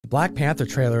Black Panther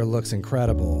trailer looks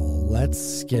incredible.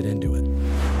 Let's get into it.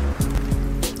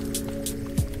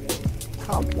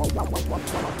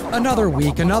 Another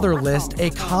week, another list, a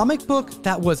comic book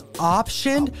that was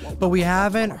optioned, but we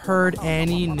haven't heard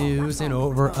any news in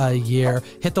over a year.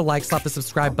 Hit the like, slap the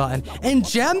subscribe button. And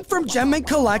Jem from Gem and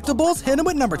Collectibles, hit him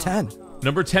with number 10.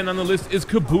 Number 10 on the list is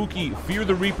Kabuki, Fear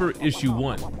the Reaper, Issue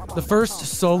 1. The first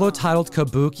solo-titled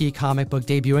Kabuki comic book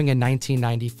debuting in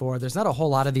 1994. There's not a whole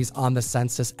lot of these on the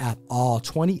census at all.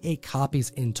 28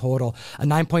 copies in total. A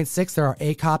 9.6, there are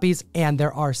 8 copies, and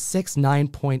there are 6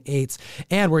 9.8s.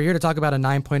 And we're here to talk about a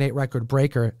 9.8 record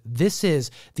breaker. This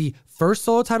is the first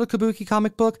solo-titled Kabuki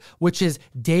comic book, which is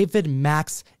David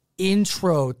Mack's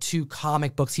intro to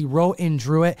comic books. He wrote and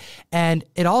drew it, and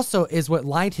it also is what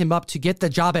lined him up to get the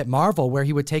job at Marvel, where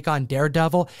he would take on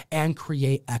Daredevil and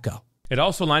create Echo. It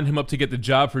also lined him up to get the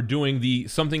job for doing the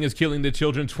Something is Killing the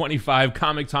Children 25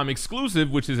 Comic Tom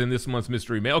exclusive, which is in this month's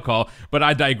Mystery Mail Call, but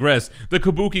I digress. The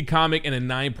Kabuki comic and a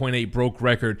 9.8 broke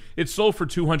record. It sold for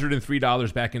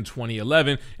 $203 back in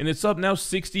 2011, and it's up now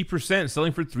 60%,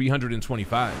 selling for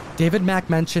 $325. David Mack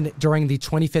mentioned during the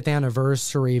 25th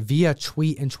anniversary via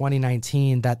tweet in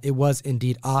 2019 that it was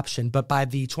indeed optioned, but by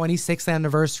the 26th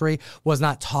anniversary was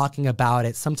not talking about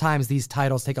it. Sometimes these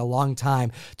titles take a long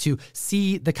time to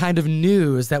see the kind of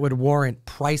news that would warrant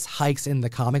price hikes in the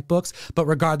comic books. But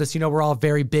regardless, we're all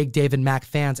very big David Mack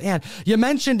fans. And you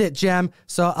mentioned it, Jem,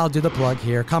 so I'll do the plug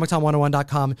here.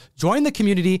 ComicTom101.com. Join the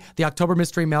community. The October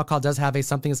Mystery Mail Call does have a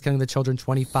Something is Killing the Children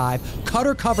 25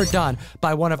 cutter cover done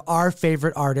by one of our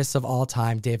favorite artists of all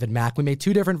time, David Mack. We made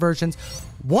 2 different versions,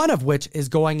 one of which is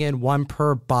going in 1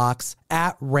 per box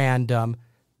at random.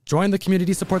 Join the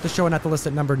community, support the show, and at the list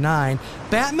at number 9,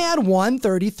 Batman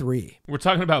 133. We're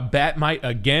talking about Batmite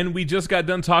again. We just got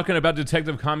done talking about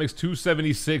Detective Comics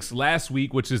 276 last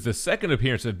week, which is the second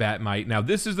appearance of Batmite. Now,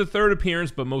 this is the third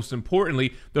appearance, but most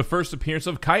importantly, the first appearance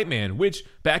of Kite Man, which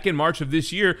back in March of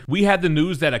this year, we had the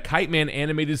news that a Kite Man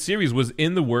animated series was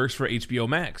in the works for HBO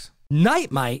Max.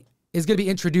 Nightmite is going to be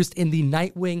introduced in the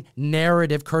Nightwing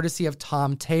narrative, courtesy of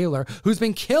Tom Taylor, who's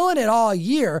been killing it all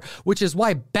year, which is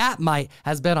why Batmite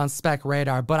has been on spec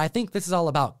radar. But I think this is all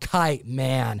about Kite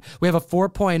Man. We have a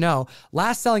 4.0,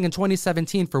 last selling in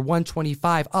 2017 for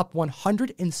 $125, up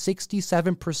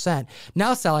 167%,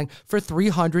 now selling for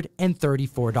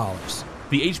 $334.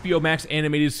 The HBO Max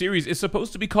animated series is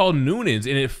supposed to be called Noonan's,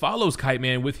 and it follows Kite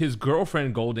Man with his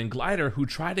girlfriend Golden Glider, who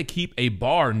try to keep a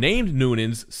bar named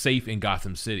Noonan's safe in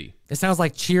Gotham City. It sounds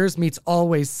like Cheers meets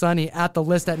Always Sunny. At the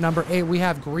list at number 8, we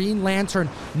have Green Lantern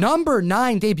number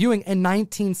 9, debuting in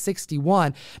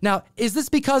 1961. Now, is this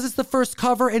because it's the first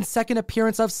cover and second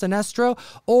appearance of Sinestro,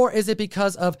 or is it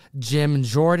because of Jim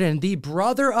Jordan, the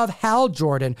brother of Hal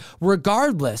Jordan?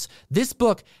 Regardless, this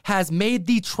book has made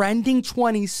the trending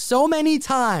 20 so many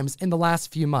times in the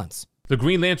last few months. The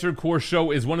Green Lantern Corps show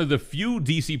is one of the few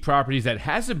DC properties that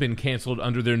hasn't been canceled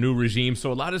under their new regime,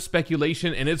 so a lot of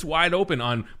speculation, and it's wide open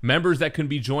on members that can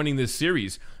be joining this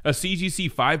series. A CGC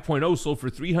 5.0 sold for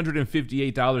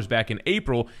 $358 back in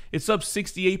April. It's up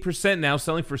 68% now,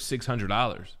 selling for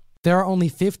 $600. There are only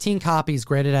 15 copies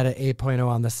graded at an 8.0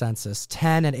 on the census,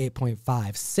 10 at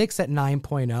 8.5, 6 at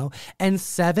 9.0, and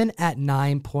 7 at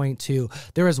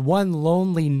 9.2. There is one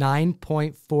lonely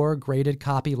 9.4 graded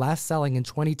copy last selling in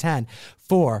 2010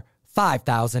 for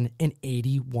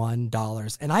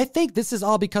 $5,081. And I think this is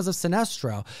all because of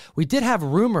Sinestro. We did have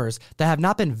rumors that have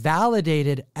not been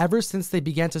validated ever since they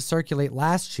began to circulate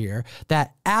last year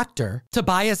that actor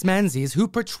Tobias Menzies, who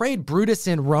portrayed Brutus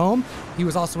in Rome, he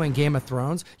was also in Game of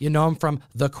Thrones. You know him from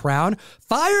The Crown.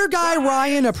 Fire Guy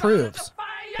Ryan approves.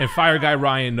 And Fire Guy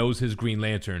Ryan knows his Green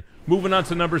Lantern. Moving on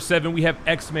to number 7, we have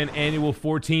X-Men Annual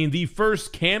 14, the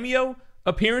first cameo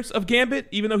appearance of Gambit,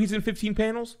 even though he's in 15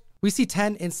 panels. We see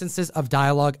 10 instances of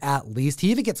dialogue at least. He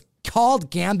even gets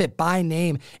called Gambit by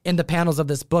name in the panels of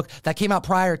this book that came out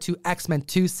prior to X-Men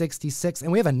 266.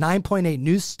 And we have a 9.8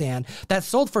 newsstand that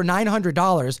sold for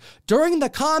 $900 during the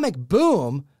comic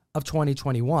boom of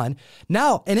 2021.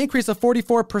 Now, an increase of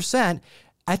 44%.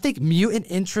 I think mutant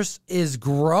interest is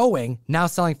growing, now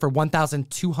selling for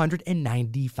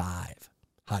 $1,295.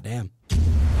 Hot damn.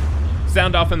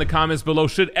 Sound off in the comments below.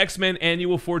 Should X-Men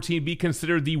Annual 14 be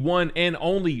considered the one and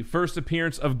only first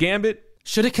appearance of Gambit?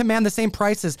 Should it command the same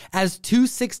prices as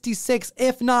 266,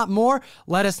 if not more?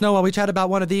 Let us know while we chat about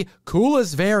one of the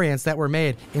coolest variants that were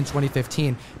made in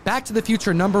 2015. Back to the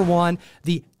Future number 1,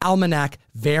 the Almanac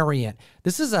variant.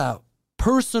 This is a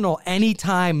personal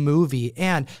anytime movie,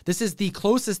 and this is the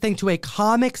closest thing to a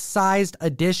comic-sized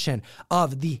edition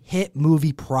of the hit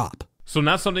movie prop. So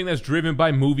not something that's driven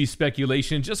by movie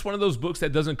speculation, just one of those books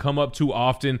that doesn't come up too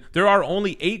often. There are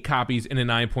only 8 copies in a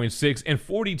 9.6 and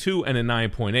 42 in a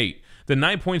 9.8. The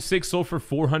 9.6 sold for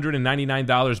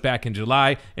 $499 back in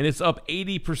July, and it's up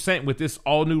 80% with this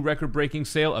all-new record-breaking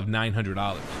sale of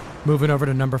 $900. Moving over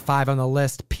to number 5 on the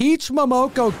list, Peach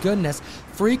Momoko Goodness,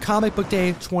 Free Comic Book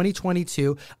Day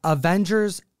 2022,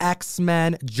 Avengers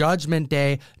X-Men Judgment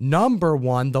Day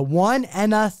 #1, the 1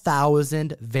 in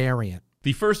 1,000 variant.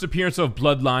 The first appearance of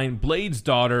Bloodline, Blade's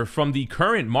daughter, from the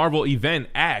current Marvel event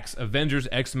Axe, Avengers,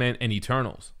 X-Men, and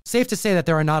Eternals. Safe to say that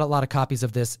there are not a lot of copies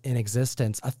of this in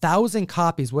existence. 1,000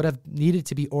 copies would have needed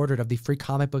to be ordered of the Free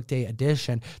Comic Book Day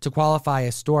edition to qualify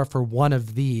a store for one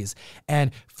of these. And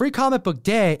Free Comic Book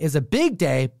Day is a big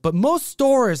day, but most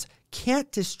stores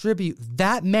can't distribute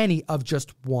that many of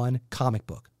just one comic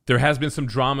book. There has been some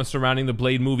drama surrounding the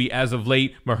Blade movie as of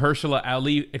late. Mahershala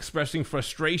Ali expressing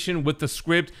frustration with the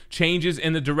script, changes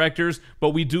in the directors, but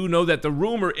we do know that the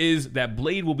rumor is that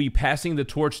Blade will be passing the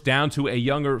torch down to a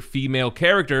younger female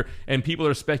character, and people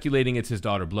are speculating it's his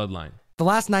daughter Bloodline. The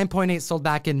last 9.8 sold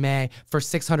back in May for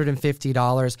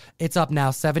 $650. It's up now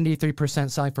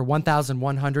 73%, selling for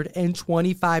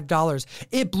 $1,125.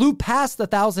 It blew past the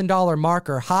 $1,000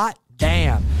 marker. Hot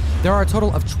damn. There are a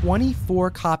total of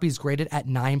 24 copies graded at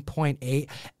 9.8,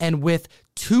 and with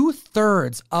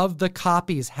 2/3 of the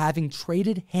copies having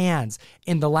traded hands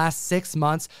in the last 6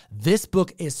 months, this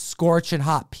book is scorching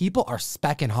hot. People are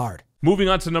specking hard. Moving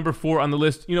on to number 4 on the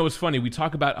list, you know, it's funny, we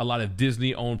talk about a lot of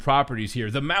Disney-owned properties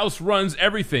here. The mouse runs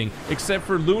everything except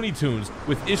for Looney Tunes,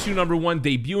 with issue number 1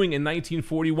 debuting in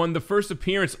 1941, the first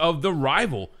appearance of the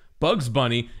rival, Bugs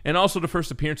Bunny, and also the first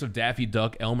appearance of Daffy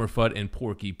Duck, Elmer Fudd, and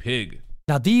Porky Pig.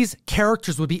 Now, these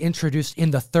characters would be introduced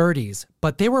in the 30s,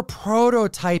 but they were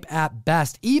prototype at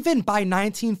best. Even by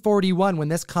 1941, when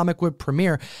this comic would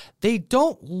premiere, they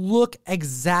don't look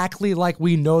exactly like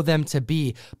we know them to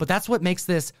be, but that's what makes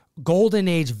this golden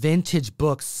age vintage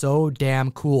book so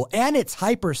damn cool. And it's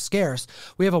hyper scarce.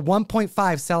 We have a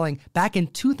 1.5 selling back in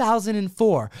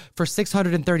 2004 for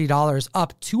 $630,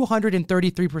 up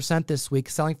 233% this week,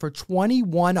 selling for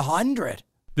 $2,100.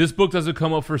 This book doesn't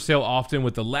come up for sale often,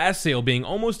 with the last sale being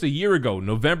almost a year ago,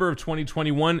 November of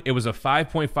 2021. It was a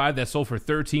 5.5 that sold for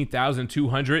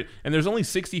 $13,200, and there's only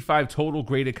 65 total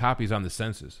graded copies on the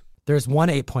census. There's one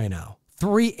 8.0,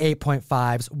 3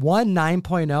 8.5s, one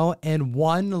 9.0, and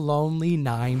one lonely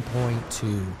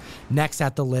 9.2. Next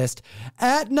at the list,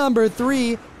 at number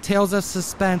 3, Tales of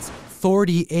Suspense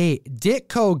 48,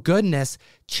 Ditko Goodness,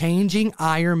 Changing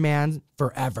Iron Man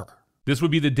Forever. This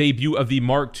would be the debut of the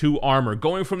Mark II armor,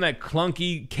 going from that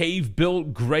clunky,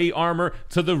 cave-built gray armor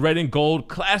to the red and gold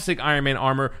classic Iron Man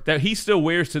armor that he still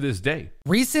wears to this day.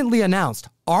 Recently announced,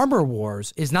 Armor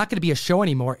Wars is not going to be a show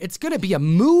anymore. It's going to be a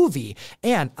movie.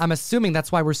 And I'm assuming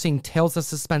that's why we're seeing Tales of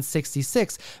Suspense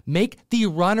 66 make the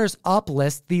runners-up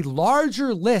list, the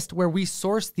larger list where we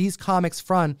source these comics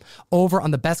from, over on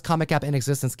the best comic app in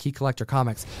existence, Key Collector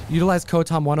Comics. Utilize code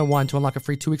TOM101 to unlock a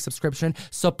free 2-week subscription,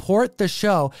 support the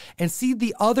show, and see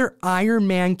the other Iron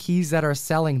Man keys that are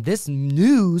selling. This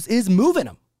news is moving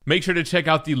them. Make sure to check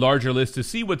out the larger list to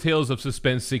see what Tales of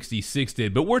Suspense 66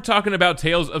 did, but we're talking about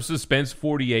Tales of Suspense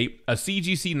 48, a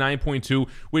CGC 9.2,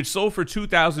 which sold for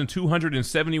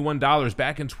 $2,271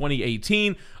 back in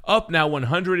 2018, up now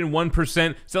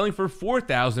 101%, selling for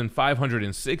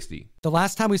 $4,560. The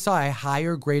last time we saw a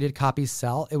higher graded copy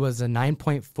sell, it was a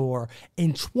 9.4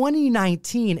 in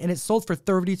 2019, and it sold for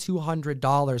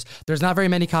 $3,200. There's not very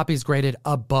many copies graded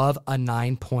above a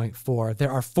 9.4.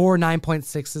 There are 4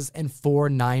 9.6s and 4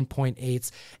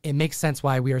 9.8s. It makes sense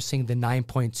why we are seeing the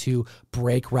 9.2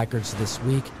 break records this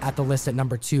week. At the list at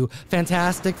number 2,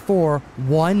 Fantastic Four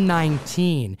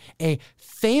 119, a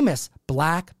famous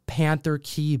Black Panther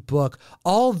key book.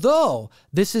 Although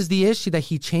this is the issue that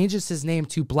he changes his name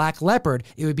to Black Leopard,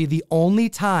 it would be the only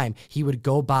time he would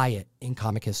go by it in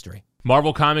comic history.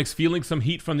 Marvel Comics feeling some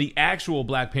heat from the actual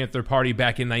Black Panther Party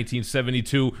back in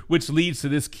 1972, which leads to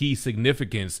this key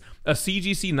significance. A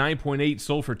CGC 9.8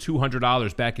 sold for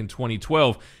 $200 back in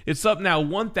 2012. It's up now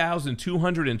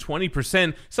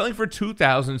 1,220%, selling for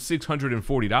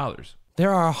 $2,640.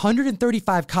 There are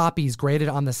 135 copies graded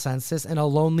on the census, and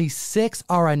only 6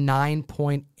 are a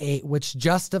 9.8, which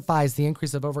justifies the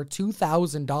increase of over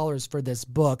 $2,000 for this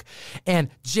book. And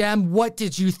Jem, what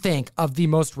did you think of the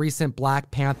most recent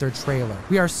Black Panther trailer?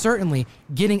 We are certainly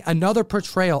getting another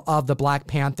portrayal of the Black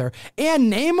Panther, and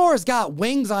Namor's got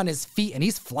wings on his feet, and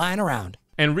he's flying around.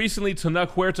 And recently,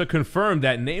 Tenoch Huerta confirmed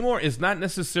that Namor is not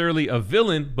necessarily a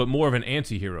villain, but more of an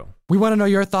anti-hero. We want to know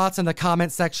your thoughts in the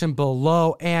comment section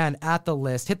below and at the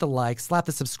list. Hit the like, slap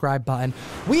the subscribe button.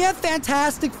 We have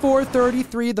Fantastic Four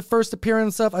 33, the first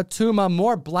appearance of Attuma,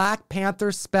 more Black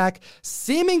Panther spec,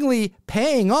 seemingly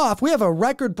paying off. We have a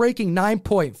record-breaking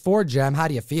 9.4 gem. How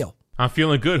do you feel? I'm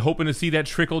feeling good, hoping to see that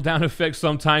trickle-down effect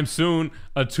sometime soon.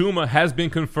 Attuma has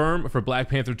been confirmed for Black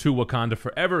Panther 2 Wakanda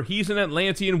Forever. He's an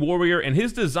Atlantean warrior, and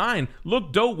his design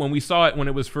looked dope when we saw it when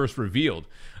it was first revealed.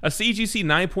 A CGC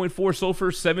 9.4 sold for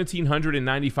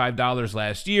 $1,795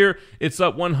 last year. It's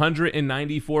up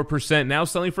 194%, now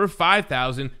selling for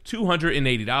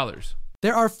 $5,280.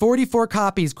 There are 44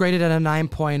 copies graded at a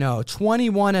 9.0,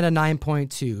 21 at a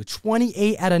 9.2,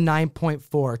 28 at a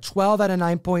 9.4, 12 at a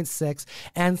 9.6,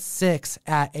 and 6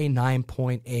 at a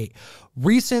 9.8.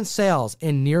 Recent sales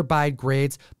in nearby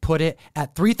grades put it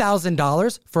at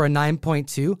 $3,000 for a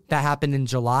 9.2. That happened in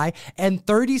July, and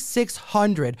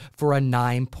 $3,600 for a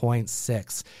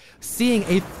 9.6. Seeing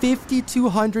a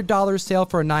 $5,200 sale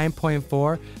for a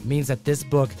 9.4 means that this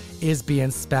book is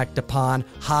being spec'd upon.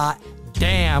 Hot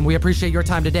damn. We appreciate your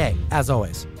time today, as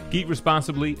always. Geek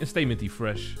responsibly and stay minty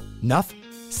fresh. Enough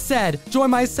said. Join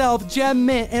myself, Gem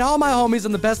Mint, and all my homies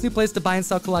in the best new place to buy and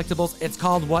sell collectibles. It's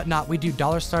called Whatnot. We do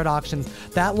dollar start auctions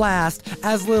that last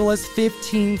as little as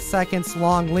 15 seconds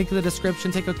long. Link in the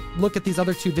description. Take a look at these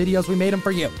other 2 videos. We made them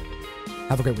for you.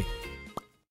 Have a great week.